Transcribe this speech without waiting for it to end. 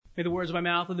May the words of my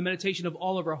mouth and the meditation of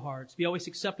all of our hearts be always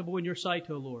acceptable in your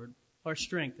sight, O Lord, our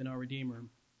strength and our Redeemer.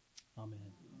 Amen.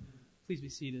 Please be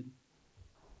seated.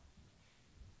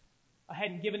 I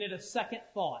hadn't given it a second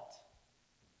thought.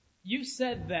 You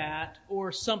said that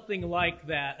or something like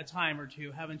that a time or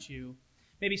two, haven't you?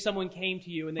 Maybe someone came to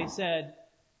you and they said,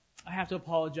 I have to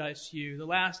apologize to you. The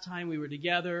last time we were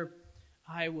together,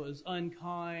 I was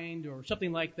unkind or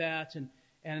something like that,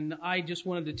 and I just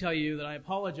wanted to tell you that I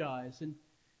apologize. And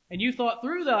you thought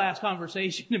through the last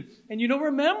conversation, and you don't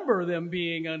remember them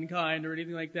being unkind or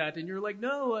anything like that. And you're like,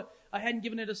 no, I hadn't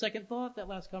given it a second thought, that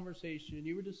last conversation.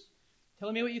 You were just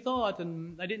telling me what you thought,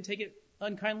 and I didn't take it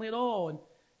unkindly at all.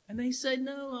 And they said,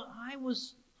 no, I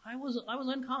was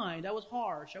unkind. I was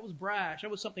harsh. I was brash. I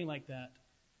was something like that.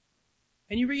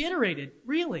 And you reiterated,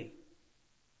 really?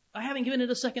 I haven't given it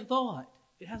a second thought.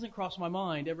 It hasn't crossed my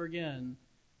mind ever again.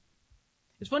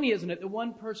 It's funny, isn't it, that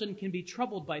one person can be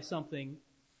troubled by something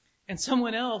and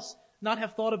someone else not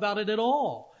have thought about it at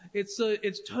all.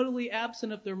 It's totally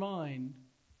absent of their mind.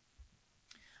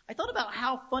 I thought about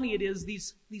how funny it is,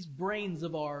 these brains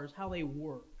of ours, how they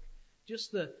work.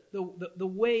 Just the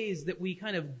ways that we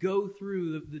kind of go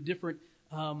through the different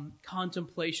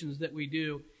contemplations that we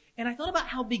do. And I thought about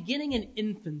how beginning in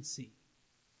infancy,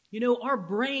 our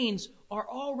brains are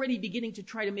already beginning to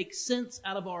try to make sense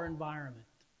out of our environment.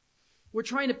 We're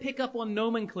trying to pick up on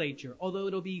nomenclature, although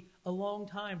it'll be a long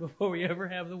time before we ever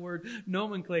have the word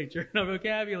nomenclature in our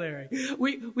vocabulary.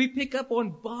 We pick up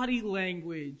on body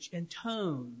language and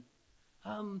tone.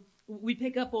 We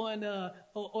pick up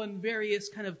on various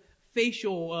kind of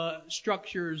facial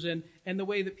structures and the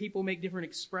way that people make different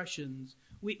expressions.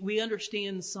 We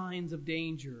understand signs of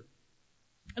danger.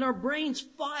 And our brains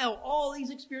file all these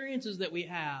experiences that we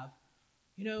have.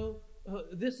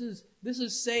 This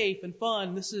is safe and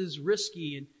fun. This is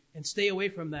risky and stay away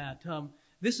from that.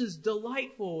 This is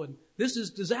delightful and this is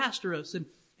disastrous. And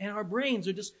our brains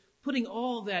are just putting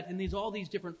all that in all these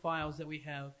different files that we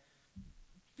have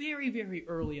very, very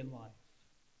early in life.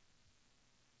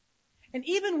 And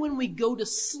even when we go to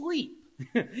sleep,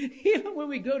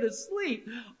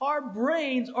 our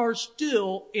brains are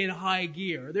still in high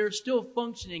gear. They're still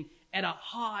functioning at a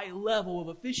high level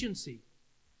of efficiency.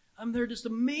 They're just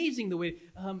amazing the way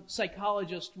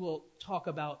psychologists will talk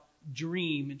about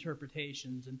dream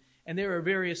interpretations. And there are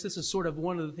various, this is sort of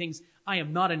one of the things I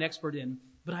am not an expert in,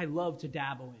 but I love to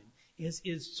dabble in,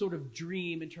 is sort of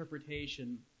dream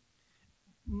interpretation.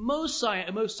 Most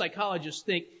psychologists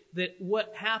think that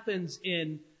what happens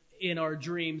in our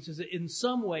dreams is that in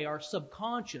some way our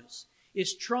subconscious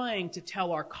is trying to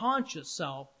tell our conscious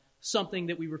self something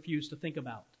that we refuse to think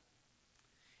about.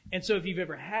 And so if you've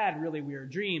ever had really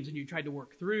weird dreams and you tried to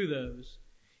work through those,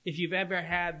 if you've ever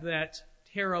had that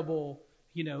terrible,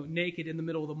 naked in the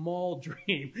middle of the mall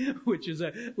dream, which is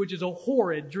a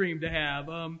horrid dream to have,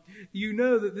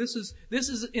 that this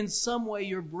is in some way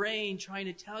your brain trying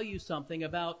to tell you something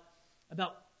about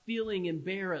feeling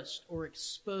embarrassed or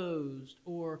exposed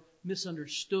or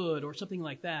misunderstood or something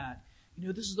like that.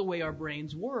 This is the way our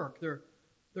brains work.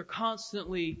 They're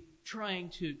constantly trying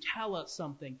to tell us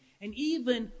something. And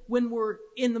even when we're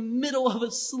in the middle of a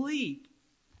sleep,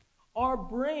 our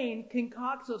brain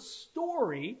concocts a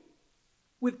story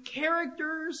with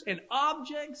characters and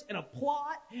objects and a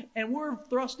plot, and we're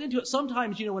thrust into it.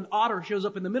 Sometimes, an otter shows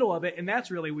up in the middle of it, and that's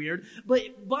really weird.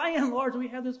 But by and large, we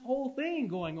have this whole thing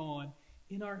going on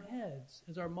in our heads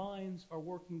as our minds are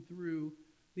working through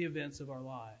the events of our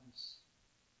lives.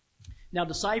 Now,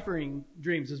 deciphering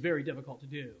dreams is very difficult to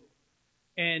do.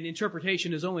 And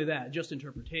interpretation is only that, just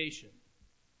interpretation.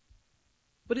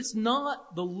 But it's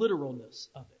not the literalness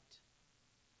of it.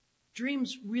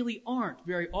 Dreams really aren't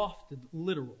very often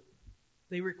literal.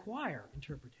 They require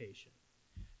interpretation.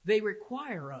 They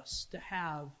require us to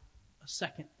have a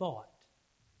second thought.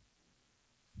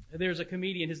 There's a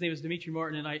comedian, his name is Demetri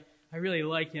Martin, and I really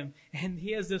like him. And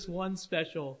he has this one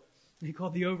special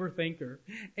called The Overthinker.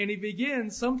 And he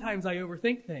begins, sometimes I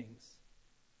overthink things.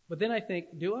 But then I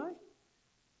think, do I?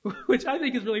 Which I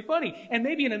think is really funny. And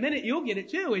maybe in a minute you'll get it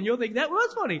too, and you'll think, that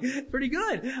was funny. Pretty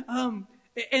good. And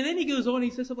then he goes on,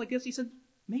 he says something like this. He said,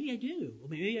 maybe I do. Well,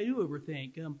 maybe I do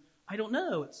overthink. I don't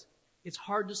know. It's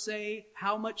hard to say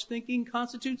how much thinking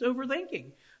constitutes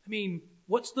overthinking.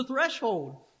 What's the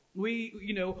threshold?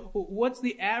 What's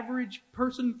the average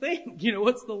person think?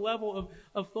 What's the level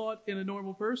of thought in a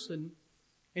normal person?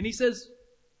 And he says,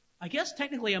 I guess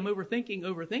technically I'm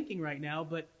overthinking right now,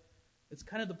 but it's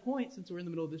kind of the point since we're in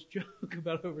the middle of this joke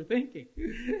about overthinking.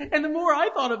 And the more I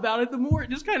thought about it, the more it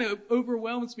just kind of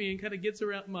overwhelms me and kind of gets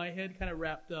around my head kind of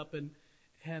wrapped up. And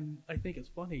I think it's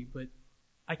funny, but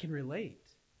I can relate.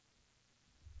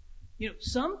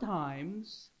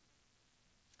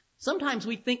 Sometimes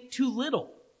we think too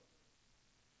little.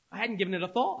 I hadn't given it a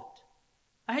thought.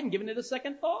 I hadn't given it a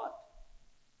second thought.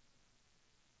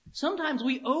 Sometimes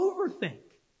we overthink.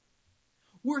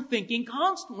 We're thinking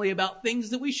constantly about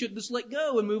things that we should just let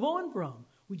go and move on from.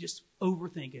 We just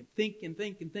overthink it, think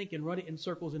and run it in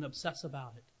circles and obsess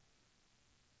about it.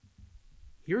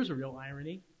 Here's a real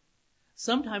irony.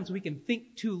 Sometimes we can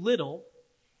think too little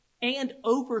and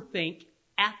overthink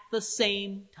at the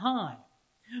same time.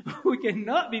 We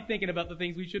cannot be thinking about the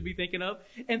things we should be thinking of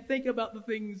and think about the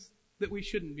things that we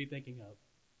shouldn't be thinking of.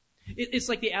 It's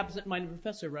like the absent-minded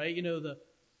professor, right?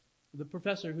 The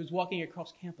professor who's walking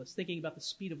across campus thinking about the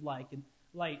speed of light and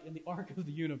the arc of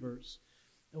the universe,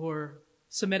 or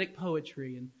Semitic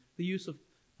poetry and the use of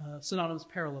synonymous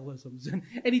parallelisms. And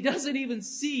he doesn't even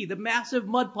see the massive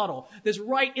mud puddle that's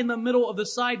right in the middle of the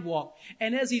sidewalk.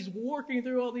 And as he's working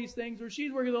through all these things, or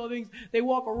she's working through all these things, they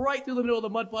walk right through the middle of the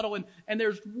mud puddle and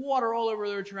there's water all over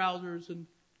their trousers. And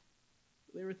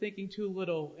they were thinking too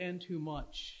little and too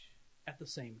much at the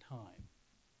same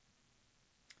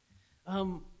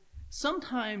time.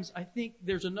 Sometimes I think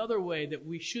there's another way that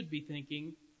we should be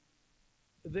thinking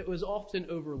that was often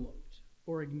overlooked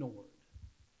or ignored.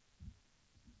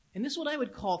 And this is what I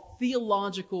would call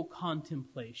theological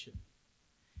contemplation.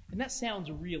 And that sounds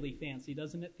really fancy,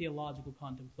 doesn't it? Theological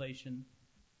contemplation.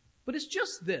 But it's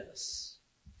just this.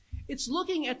 It's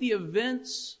looking at the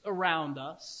events around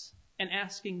us and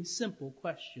asking simple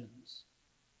questions.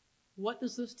 What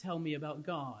does this tell me about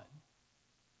God?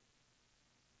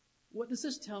 What does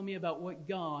this tell me about what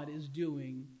God is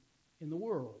doing in the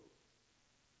world?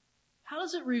 How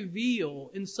does it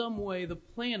reveal in some way the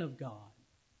plan of God?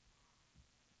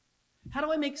 How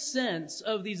do I make sense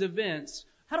of these events?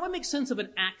 How do I make sense of an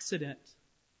accident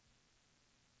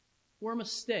or a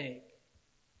mistake?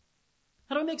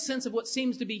 How do I make sense of what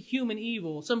seems to be human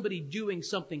evil, somebody doing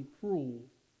something cruel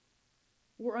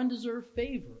or undeserved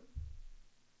favor?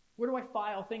 Where do I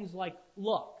file things like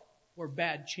luck or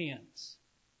bad chance?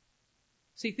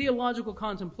 See, theological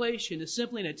contemplation is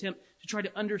simply an attempt to try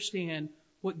to understand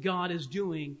what God is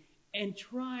doing and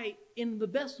try in the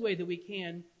best way that we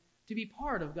can to be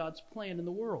part of God's plan in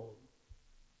the world.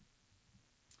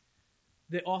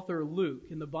 The author Luke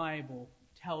in the Bible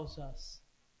tells us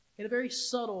in a very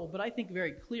subtle, but I think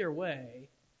very clear way,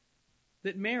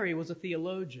 that Mary was a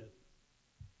theologian.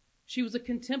 She was a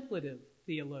contemplative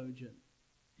theologian.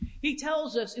 He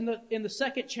tells us in the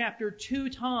second chapter 2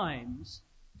 times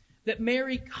that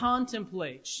Mary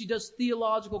contemplates. She does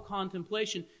theological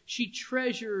contemplation. She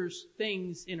treasures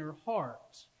things in her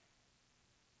heart.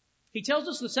 He tells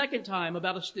us the second time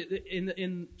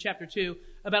in chapter 2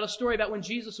 about a story about when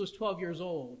Jesus was 12 years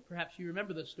old. Perhaps you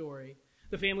remember this story.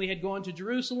 The family had gone to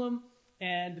Jerusalem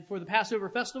and for the Passover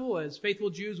festival, as faithful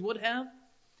Jews would have.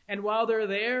 And while they're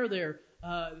there,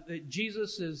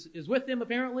 Jesus is with them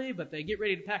apparently, but they get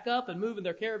ready to pack up and move in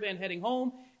their caravan heading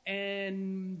home.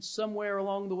 And somewhere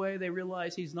along the way, they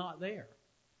realize he's not there.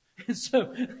 And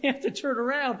so they have to turn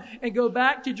around and go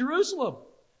back to Jerusalem.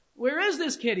 Where is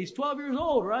this kid? He's 12 years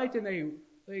old, right? And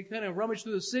they kind of rummage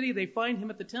through the city. They find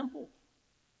him at the temple.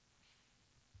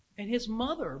 And his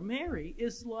mother, Mary,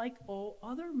 is like all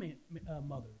other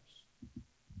mothers.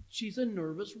 She's a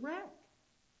nervous wreck.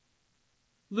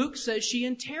 Luke says she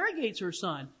interrogates her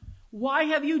son. Why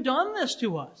have you done this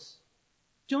to us?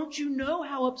 Don't you know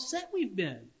how upset we've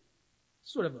been?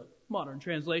 Sort of a modern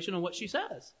translation on what she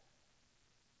says.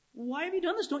 Why have you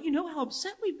done this? Don't you know how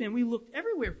upset we've been? We looked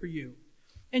everywhere for you.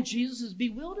 And Jesus is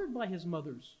bewildered by his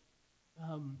mother's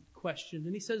question.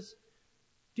 And he says,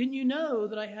 didn't you know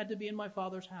that I had to be in my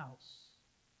Father's house?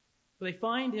 So they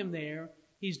find him there.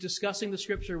 He's discussing the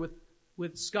scripture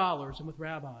with scholars and with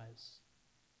rabbis.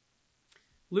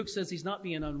 Luke says he's not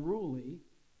being unruly.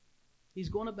 He's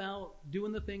going about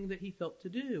doing the thing that he felt to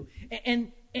do.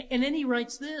 And then he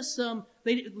writes this,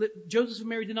 Joseph and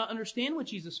Mary did not understand when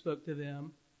Jesus spoke to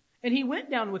them. And he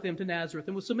went down with them to Nazareth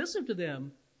and was submissive to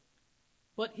them.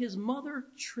 But his mother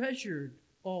treasured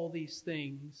all these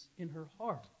things in her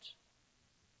heart.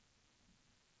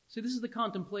 See, this is the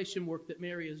contemplation work that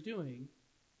Mary is doing.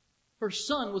 Her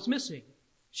son was missing.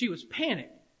 She was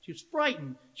panicked. She was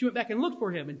frightened. She went back and looked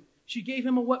for him, and she gave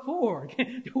him a what for?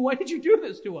 Why did you do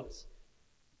this to us?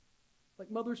 Like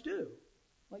mothers do.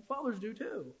 Like fathers do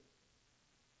too.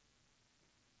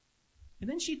 And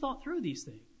then she thought through these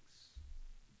things.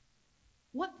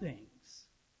 What things?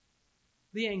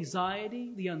 The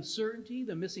anxiety, the uncertainty,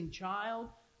 the missing child,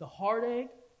 the heartache,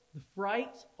 the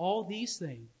fright, all these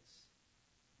things.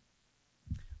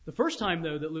 The first time,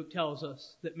 though, that Luke tells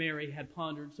us that Mary had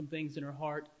pondered some things in her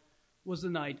heart was the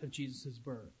night of Jesus'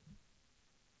 birth.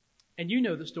 And you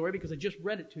know the story because I just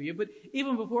read it to you. But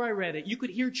even before I read it, you could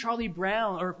hear Charlie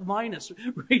Brown, or Linus,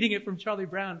 reading it from Charlie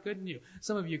Brown, couldn't you?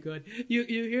 Some of you could. You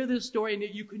hear this story and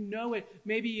you can know it.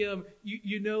 Maybe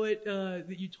you know it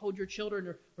that you told your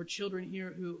children or children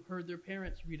here who heard their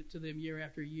parents read it to them year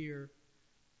after year.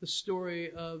 The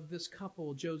story of this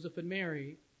couple, Joseph and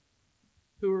Mary,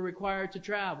 who were required to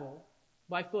travel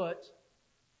by foot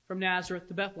from Nazareth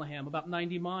to Bethlehem, about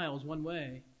 90 miles one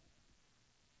way.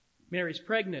 Mary's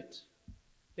pregnant.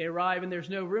 They arrive and there's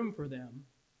no room for them.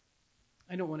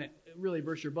 I don't want to really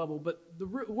burst your bubble, but the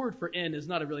word for inn is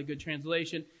not a really good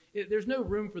translation. There's no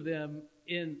room for them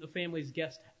in the family's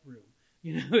guest room.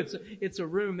 You know, it's a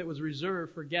room that was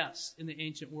reserved for guests in the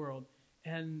ancient world,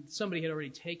 and somebody had already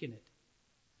taken it.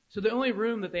 So the only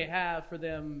room that they have for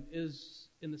them is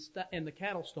in the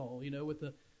cattle stall, you know,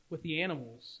 with the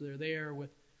animals. They're there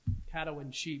with cattle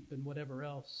and sheep and whatever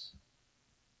else.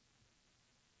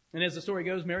 And as the story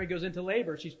goes, Mary goes into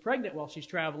labor. She's pregnant while she's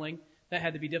traveling. That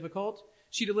had to be difficult.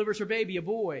 She delivers her baby, a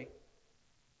boy.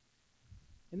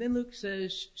 And then Luke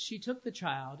says she took the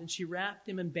child and she wrapped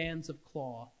him in bands of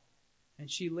cloth and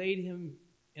she laid him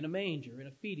in a manger, in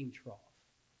a feeding trough.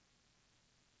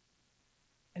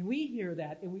 And we hear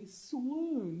that and we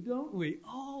swoon, don't we?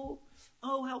 Oh,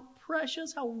 how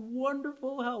precious, how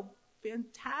wonderful, how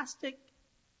fantastic.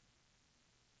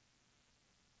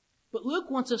 But Luke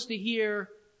wants us to hear,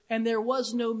 and there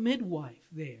was no midwife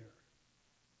there.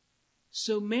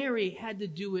 So Mary had to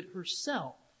do it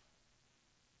herself.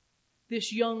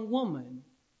 This young woman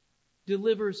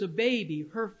delivers a baby,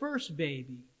 her first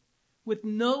baby, with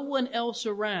no one else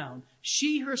around.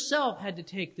 She herself had to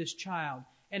take this child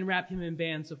and wrap him in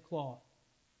bands of cloth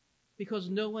because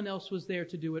no one else was there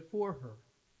to do it for her,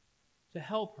 to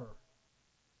help her.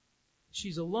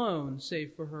 She's alone,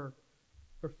 save for her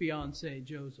fiancé,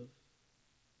 Joseph.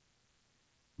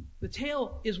 The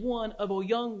tale is one of a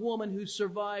young woman who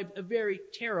survived a very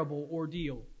terrible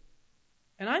ordeal.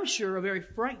 And I'm sure a very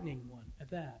frightening one at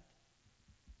that.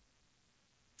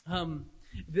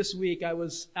 This week I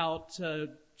was out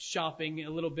shopping a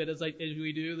little bit as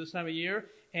we do this time of year.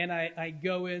 And I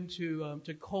go into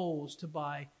to Kohl's to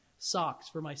buy socks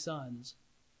for my sons.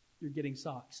 You're getting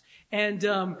socks. And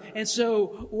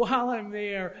so while I'm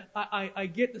there, I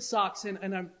get the socks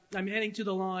and I'm heading to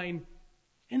the line.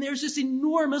 And there's this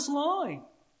enormous line.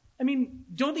 I mean,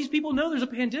 don't these people know there's a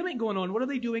pandemic going on? What are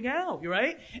they doing out,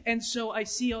 right? And so I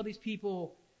see all these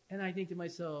people, and I think to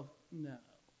myself, no,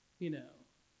 you know.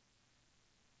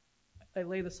 I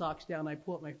lay the socks down, I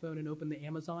pull up my phone and open the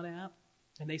Amazon app,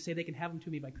 and they say they can have them to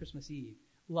me by Christmas Eve.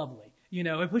 Lovely. You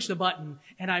know, I push the button,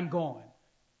 and I'm gone.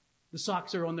 The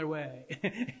socks are on their way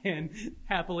and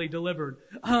happily delivered.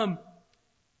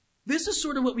 This is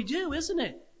sort of what we do, isn't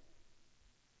it?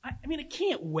 I mean, I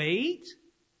can't wait.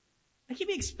 I can't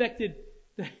be expected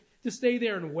to stay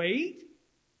there and wait.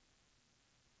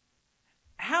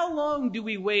 How long do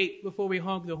we wait before we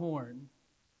honk the horn?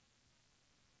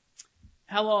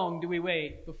 How long do we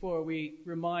wait before we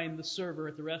remind the server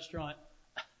at the restaurant,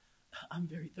 I'm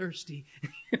very thirsty.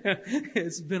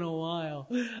 It's been a while.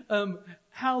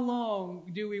 How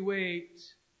long do we wait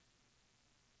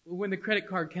when the credit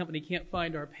card company can't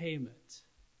find our payment?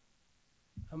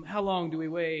 How long do we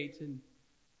wait and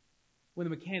when the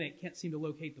mechanic can't seem to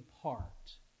locate the part?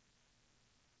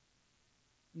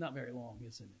 Not very long,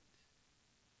 isn't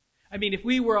it? I mean, if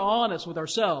we were honest with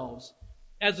ourselves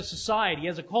as a society,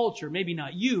 as a culture, maybe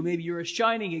not you, maybe you're a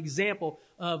shining example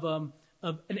of an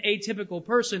atypical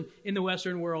person in the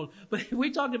Western world. But if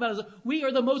we talked about it as we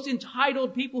are the most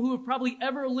entitled people who have probably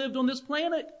ever lived on this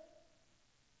planet.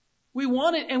 We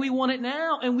want it and we want it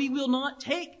now, and we will not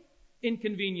take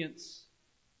inconvenience,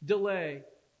 delay,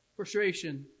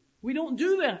 frustration. We don't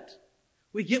do that.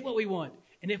 We get what we want.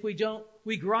 And if we don't,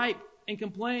 we gripe and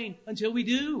complain until we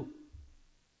do.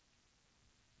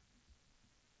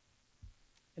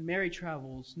 And Mary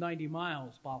travels 90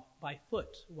 miles by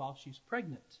foot while she's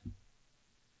pregnant.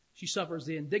 She suffers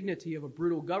the indignity of a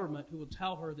brutal government who will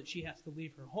tell her that she has to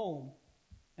leave her home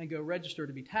and go register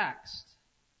to be taxed.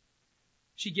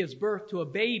 She gives birth to a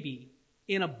baby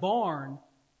in a barn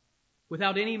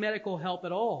without any medical help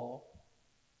at all.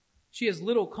 She has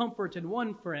little comfort in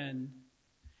one friend.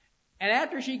 And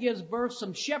after she gives birth,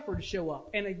 some shepherds show up.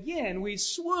 And again, we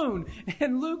swoon.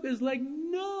 And Luke is like,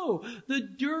 no, the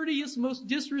dirtiest, most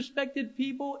disrespected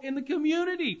people in the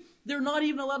community. They're not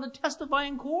even allowed to testify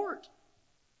in court.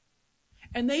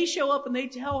 And they show up and they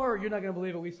tell her, you're not going to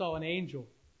believe it, we saw an angel.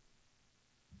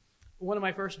 One of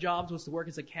my first jobs was to work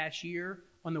as a cashier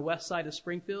on the west side of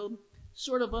Springfield.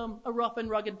 Sort of a rough and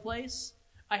rugged place.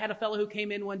 I had a fellow who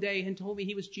came in one day and told me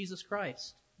he was Jesus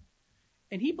Christ.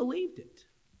 And he believed it.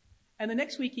 And the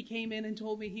next week he came in and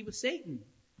told me he was Satan.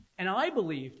 And I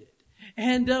believed it.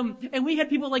 And we had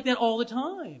people like that all the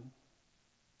time.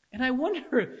 And I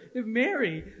wonder if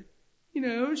Mary,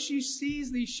 she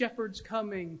sees these shepherds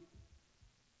coming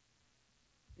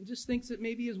and just thinks it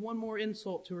maybe is one more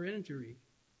insult to her injury.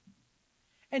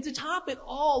 And to top it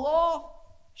all off,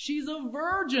 she's a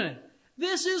virgin.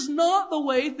 This is not the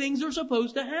way things are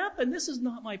supposed to happen. This is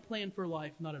not my plan for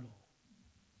life, not at all.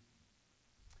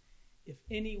 If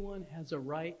anyone has a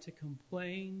right to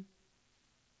complain,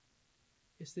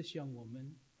 it's this young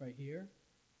woman right here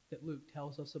that Luke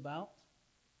tells us about.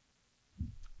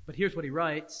 But here's what he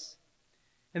writes.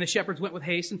 And the shepherds went with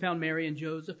haste and found Mary and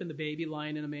Joseph and the baby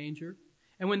lying in a manger.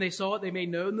 And when they saw it, they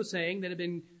made known the saying that had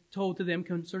been told to them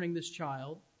concerning this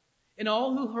child. And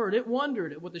all who heard it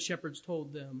wondered at what the shepherds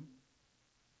told them.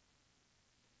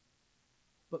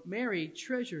 But Mary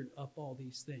treasured up all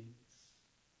these things,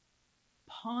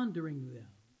 pondering them,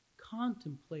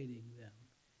 contemplating them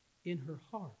in her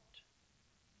heart.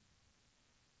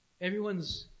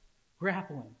 Everyone's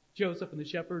grappling, Joseph and the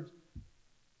shepherds,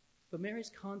 but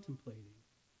Mary's contemplating.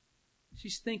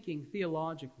 She's thinking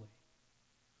theologically.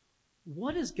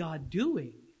 What is God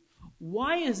doing?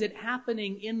 Why is it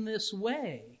happening in this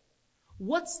way?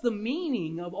 What's the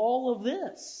meaning of all of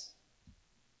this?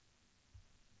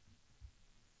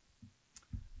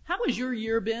 How has your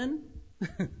year been?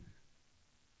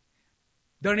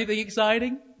 Done anything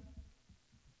exciting?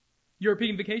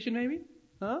 European vacation maybe?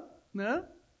 Huh? No?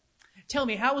 Tell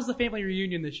me, how was the family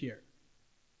reunion this year?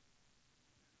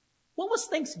 What was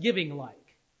Thanksgiving like?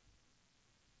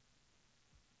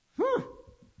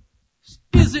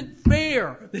 This isn't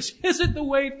fair. This isn't the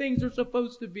way things are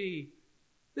supposed to be.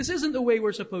 This isn't the way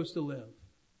we're supposed to live.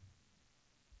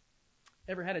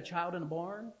 Ever had a child in a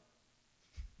barn?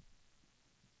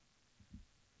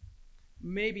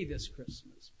 Maybe this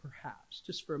Christmas, perhaps,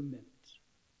 just for a minute,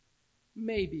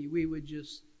 maybe we would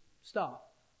just stop.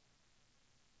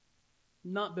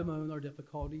 Not bemoan our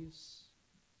difficulties,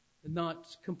 and not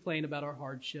complain about our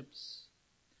hardships,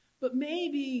 but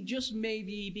maybe, just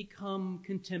maybe, become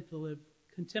contemplative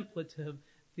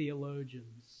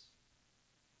theologians.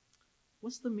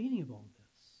 What's the meaning of all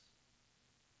this?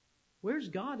 Where's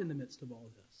God in the midst of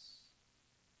all this?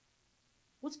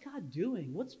 What's God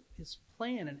doing? What's His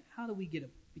plan, and how do we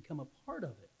become a part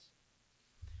of it?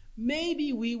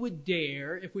 Maybe we would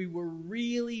dare, if we were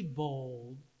really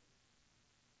bold,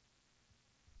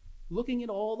 looking at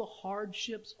all the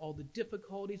hardships, all the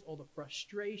difficulties, all the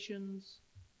frustrations,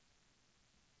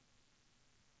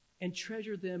 and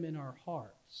treasure them in our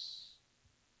hearts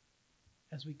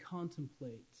as we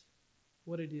contemplate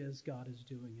what it is God is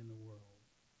doing in the world.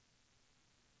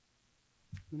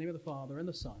 In the name of the Father, and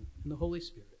the Son, and the Holy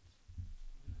Spirit.